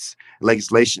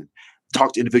 legislation,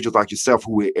 talk to individuals like yourself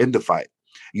who are in the fight.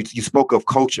 You spoke of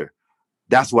culture.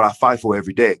 That's what I fight for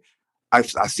every day. I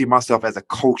see myself as a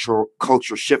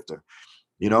culture shifter.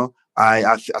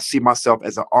 I see myself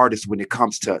as an artist when it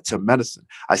comes to medicine.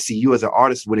 I see you as an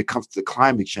artist when it comes to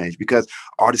climate change, because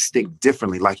artists think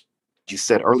differently, like you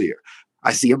said earlier.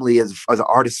 I see Emily as an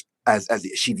artist, as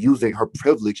she's using her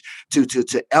privilege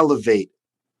to elevate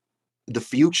the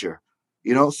future,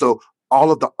 So all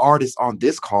of the artists on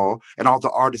this call and all the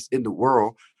artists in the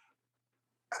world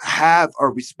have a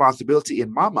responsibility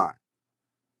in my mind,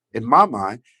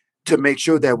 to make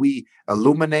sure that we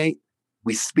illuminate,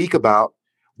 we speak about,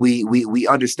 we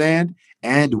understand,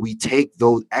 and we take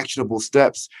those actionable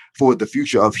steps for the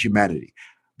future of humanity.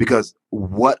 Because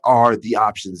what are the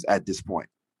options at this point?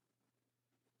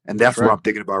 And That's that's what right. I'm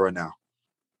thinking about right now.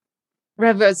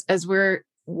 Rev, as we're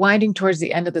winding towards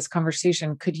the end of this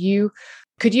conversation, could you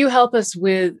help us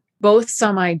with both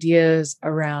some ideas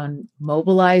around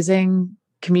mobilizing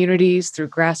communities through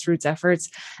grassroots efforts,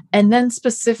 and then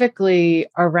specifically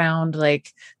around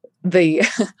like the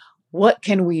what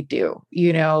can we do?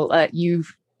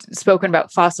 You've spoken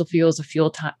about fossil fuels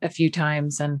a few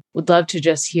times, and would love to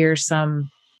just hear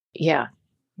some. Yeah,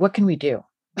 what can we do?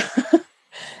 How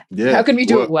Yeah. can we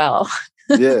do it Well, well?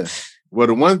 yeah. Well,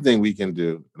 the one thing we can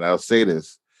do, and I'll say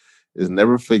this, is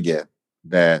never forget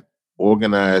that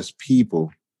organized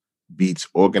people beats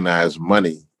organized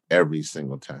money every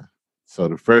single time. So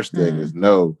the first thing is Mm,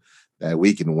 know that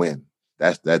we can win.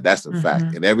 That's a fact.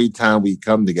 mhm, And every time we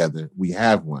come together, we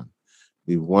have won.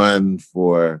 We've won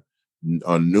for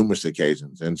on numerous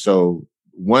occasions. And so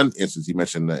one instance you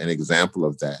mentioned an example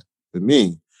of that for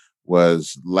me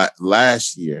was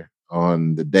last year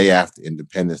on the day after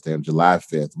Independence Day on July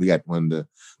 5th, we got one of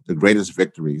the greatest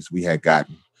victories we had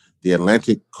gotten. The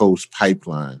Atlantic Coast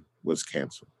Pipeline was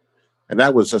canceled. And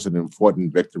that was such an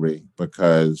important victory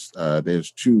because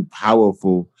there's two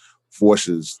powerful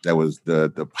forces. That was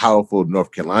the powerful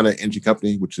North Carolina Energy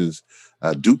Company, which is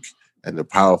Duke, and the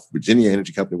powerful Virginia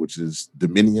Energy Company, which is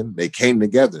Dominion. They came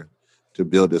together to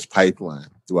build this pipeline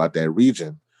throughout that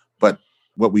region. But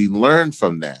what we learned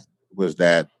from that was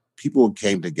that people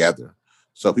came together.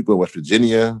 So people in West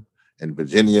Virginia and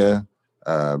Virginia,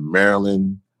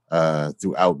 Maryland,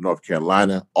 throughout North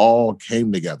Carolina, all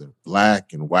came together,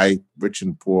 black and white, rich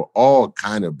and poor, all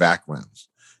kind of backgrounds,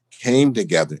 came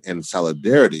together in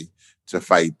solidarity to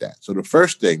fight that. So the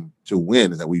first thing to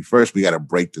win is that we got to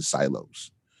break the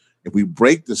silos. If we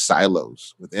break the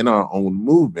silos within our own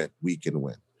movement, we can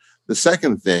win. The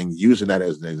second thing, using that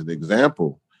as an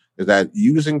example, is that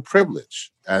using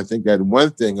privilege. I think that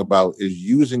one thing about is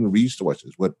using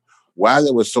resources. Why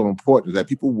that was so important is that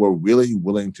people were really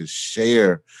willing to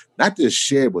share, not just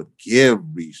share, but give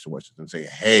resources and say,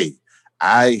 hey,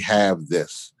 I have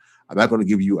this. I'm not going to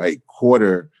give you a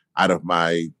quarter out of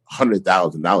my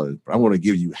 $100,000, but I'm going to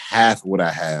give you half of what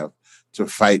I have to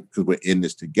fight because we're in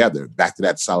this together. Back to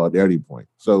that solidarity point.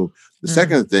 So the mm,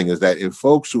 second thing is that if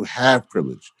folks who have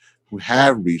privilege, who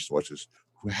have resources,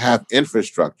 who have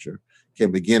infrastructure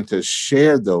can begin to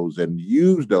share those and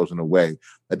use those in a way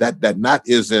that not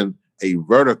isn't a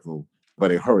vertical,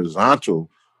 but a horizontal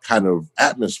kind of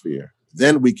atmosphere,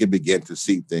 then we can begin to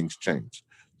see things change.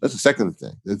 That's the second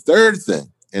thing. The third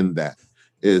thing in that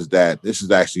is that this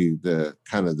is actually the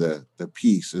kind of the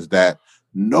piece is that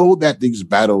know that these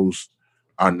battles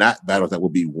are not battles that will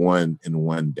be won in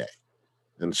one day.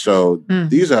 And so mm,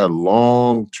 these are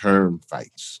long-term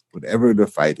fights, whatever the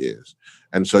fight is.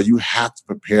 And so you have to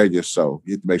prepare yourself.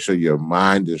 You have to make sure your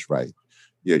mind is right,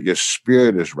 your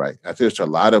spirit is right. I think to a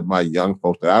lot of my young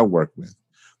folks that I work with,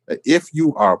 that if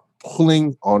you are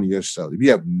pulling on yourself, if you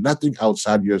have nothing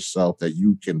outside yourself that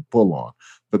you can pull on,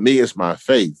 for me, it's my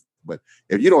faith. But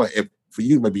if for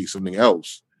you, it might be something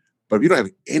else. But if you don't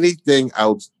have anything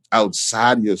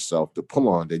outside yourself to pull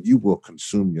on, then you will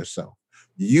consume yourself.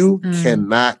 You mm,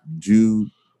 cannot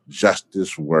do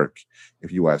justice work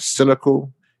if you are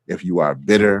cynical, if you are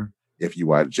bitter, if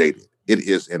you are jaded. It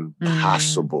is mm,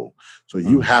 impossible. So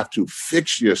you have to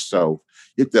fix yourself.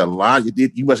 You have to align.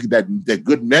 You must get that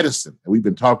good medicine that we've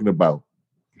been talking about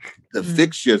to mm,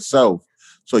 fix yourself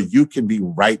so you can be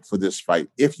right for this fight.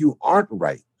 If you aren't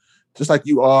right, just like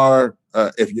you are,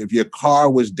 if your car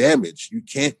was damaged, you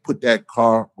can't put that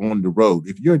car on the road.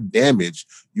 If you're damaged,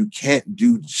 you can't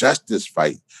do justice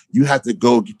fight. You have to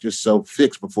go get yourself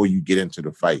fixed before you get into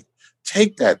the fight.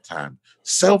 Take that time.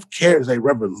 Self-care is a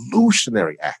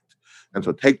revolutionary act. And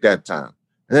so take that time.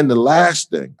 And then the last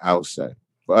thing I'll say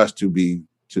for us to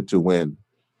win,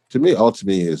 to me,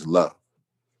 ultimately is love.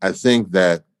 I think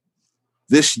that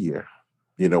this year,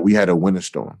 we had a winter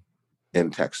storm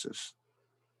in Texas,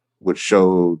 which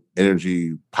showed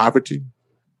energy poverty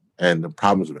and the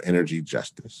problems of energy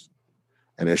justice.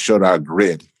 And it showed our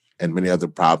grid and many other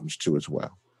problems too as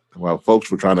well. While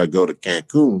folks were trying to go to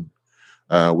Cancun,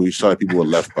 we saw that people were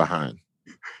left behind.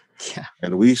 yeah.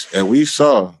 And we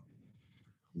saw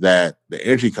that the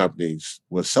energy companies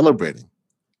were celebrating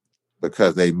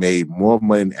because they made more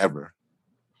money than ever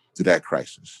through that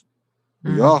crisis.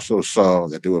 We Mm, also saw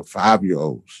that there were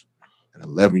 5-year-olds and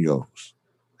 11-year-olds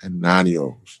and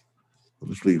 9-year-olds who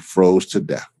literally froze to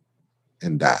death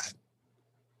and died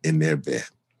in their bed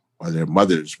while their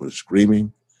mothers were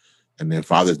screaming and their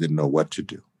fathers didn't know what to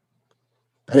do.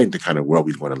 That ain't the kind of world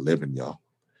we want to live in, y'all.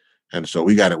 And so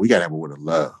we gotta have a word of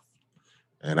love.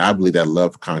 And I believe that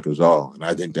love conquers all. And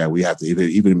I think that we have to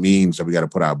even means that we got to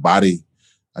put our body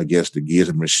against the gears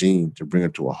of the machine to bring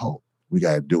it to a halt. We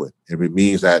got to do it. If it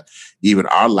means that even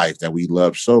our life that we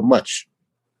love so much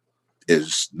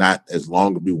is not as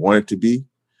long as we want it to be,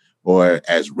 or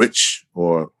as rich,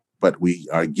 but we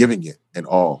are giving it and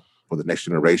all for the next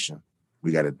generation,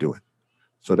 we got to do it.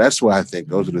 So that's why I think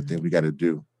those are the things we got to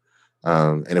do.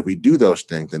 And if we do those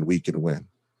things, then we can win.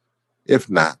 If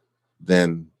not,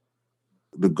 then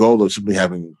the goal of simply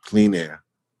having clean air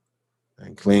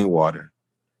and clean water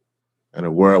and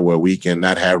a world where we can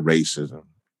not have racism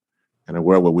and a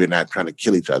world where we're not trying to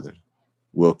kill each other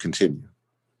will continue.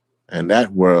 And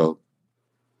that world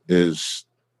is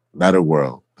not a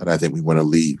world that I think we want to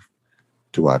leave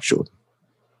to our children.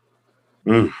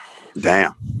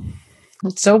 Damn.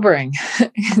 It's sobering.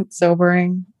 It's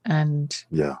sobering and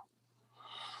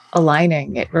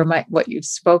aligning. What you've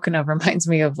spoken of reminds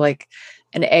me of like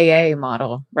an AA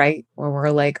model, right? Where we're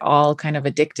like all kind of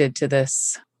addicted to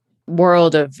this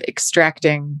world of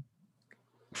extracting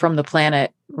from the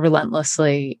planet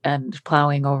relentlessly and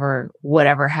plowing over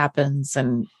whatever happens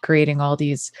and creating all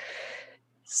these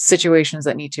situations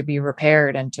that need to be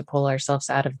repaired, and to pull ourselves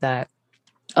out of that,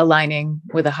 aligning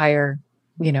with a higher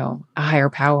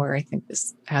power. I think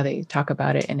is how they talk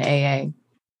about it in AA,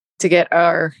 to get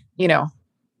our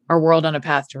world on a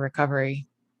path to recovery.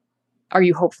 Are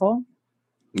you hopeful?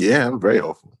 Yeah, I'm very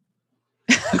hopeful.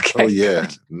 Okay. Oh yeah.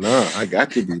 No, I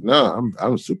got to be. No,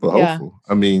 I'm super hopeful.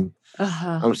 I mean,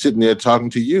 I'm sitting there talking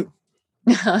to you.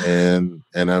 and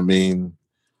I mean,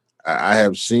 I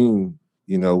have seen,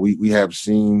 we have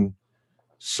seen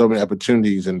so many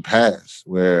opportunities in the past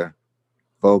where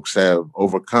folks have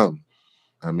overcome.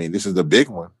 I mean, this is the big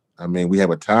one. I mean, we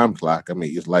have a time clock. I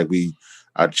mean, it's like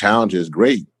our challenge is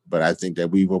great, but I think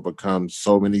that we've overcome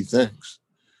so many things.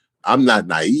 I'm not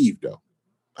naive though.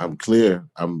 I'm clear.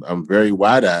 I'm very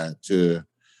wide-eyed to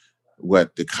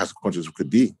what the consequences could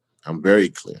be. I'm very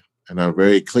clear. And I'm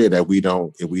very clear that if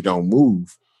we don't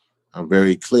move, I'm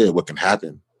very clear what can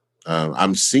happen.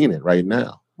 I'm seeing it right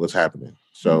now, what's happening.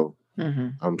 So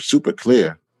I'm super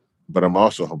clear, but I'm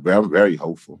very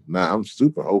hopeful. Now I'm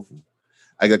super hopeful.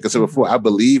 Like I said before, I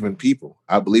believe in people.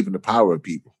 I believe in the power of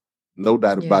people. No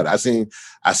doubt about it.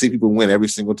 I see people win every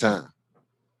single time.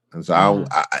 And so I don't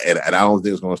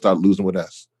think it's going to start losing with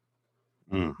us.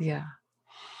 Yeah.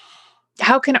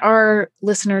 How can our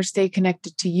listeners stay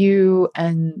connected to you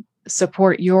and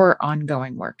support your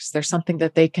ongoing works? There's something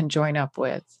that they can join up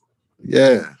with.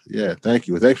 Yeah. Thank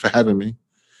you. Thanks for having me.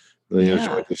 Really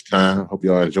enjoyed this time. Hope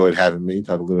you all enjoyed having me.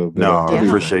 Talk a little bit. No, I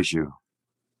appreciate you.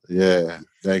 Yeah,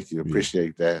 thank you.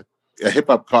 Appreciate that. At Hip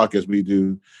Hop Caucus, we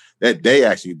do that. They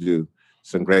actually do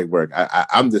some great work.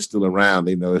 I'm just still around.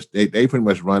 They pretty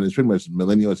much run. It's pretty much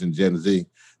millennials and Gen Z.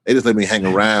 They just let me hang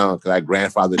around because I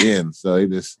grandfathered in. So they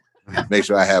just make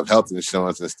sure I have health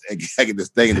insurance and I can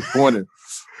just stay in the corner.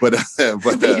 But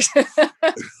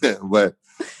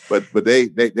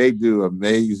they do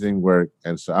amazing work,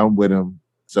 and so I'm with them.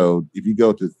 So if you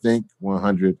go to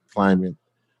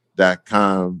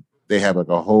think100climate.com, they have like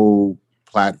a whole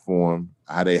platform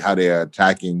how they are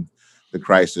attacking the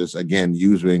crisis, again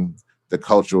using the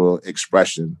cultural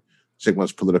expression,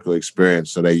 Sigma's political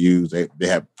experience. So they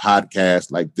have podcasts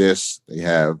like this, they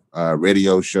have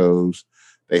radio shows,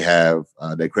 they're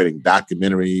creating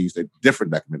documentaries, they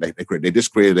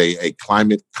just created a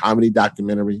climate comedy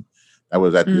documentary that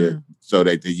was so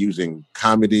they're using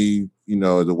comedy,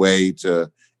 as a way to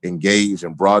engage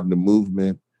and broaden the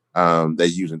movement. They're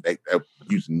using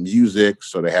music.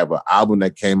 So they have an album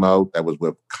that came out that was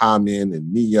with Common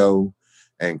and Neo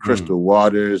and Crystal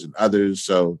Waters and others.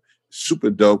 So super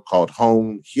dope, called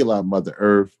Home, Heal Our Mother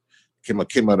Earth.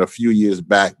 Came out a few years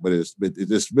back, but it's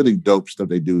just really dope stuff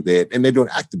they do there. And they're doing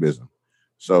activism.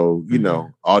 So,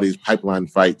 all these pipeline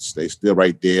fights, they still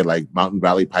right there, like Mountain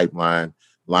Valley Pipeline,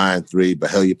 Line 3,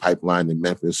 Byhalia Pipeline in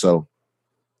Memphis. So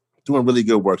doing really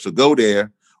good work. So go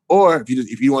there. Or if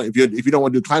you don't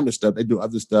want to do climate stuff, they do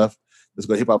other stuff. Let's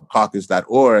go to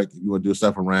hiphopcaucus.org. If you want to do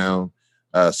stuff around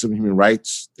civil human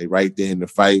rights, they right there in the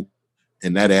fight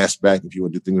in that aspect. If you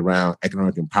want to do things around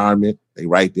economic empowerment, they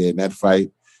right there in that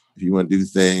fight. If you want to do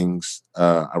things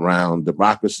around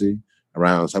democracy,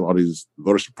 around some of all these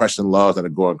voter suppression laws that are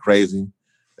going crazy,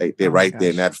 they're right there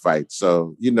in that fight.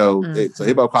 So, so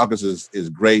Hip Hop Caucus is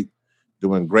great,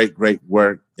 doing great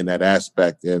work in that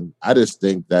aspect. And I just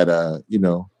think that,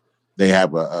 they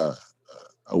have a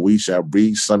We Shall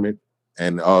Breathe Summit.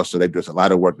 And also they do a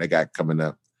lot of work they got coming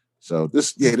up. So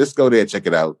just go there and check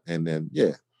it out. And then,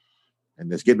 and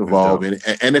just get involved in it.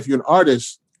 And if you're an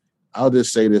artist, I'll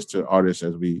just say this to artists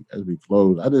as we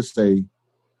close. I just say,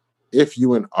 if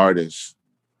you're an artist,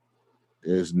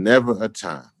 there's never a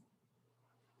time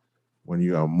when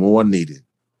you are more needed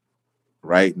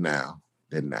right now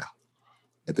than now.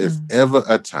 If there's ever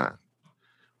a time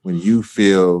when you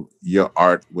feel your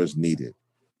art was needed,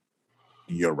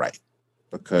 you're right.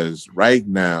 Because right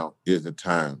now is the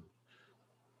time,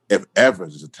 if ever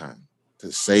is a time,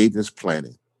 to save this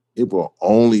planet. It will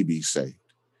only be saved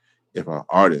if our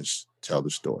artists tell the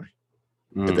story.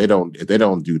 If they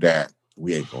don't do that,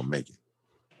 we ain't gonna make it.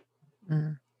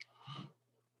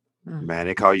 Man,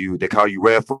 they call you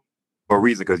Rev for a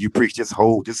reason, because you preach this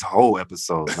whole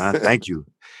episode, man. Thank you.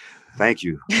 Thank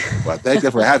you. Well, thank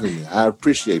you for having me. I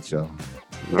appreciate y'all.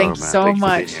 Thank you so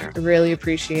much. I really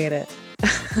appreciate it.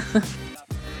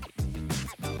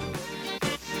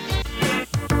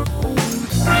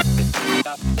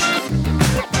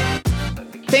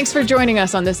 Thanks for joining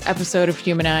us on this episode of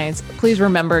Humanize. Please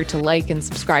remember to like and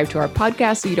subscribe to our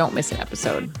podcast so you don't miss an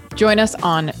episode. Join us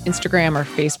on Instagram or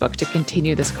Facebook to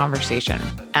continue this conversation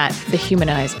at the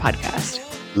Humanize Podcast.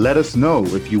 Let us know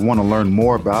if you want to learn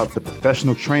more about the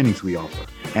professional trainings we offer.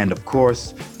 And of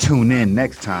course, tune in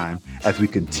next time as we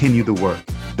continue the work.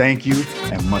 Thank you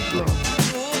and much love.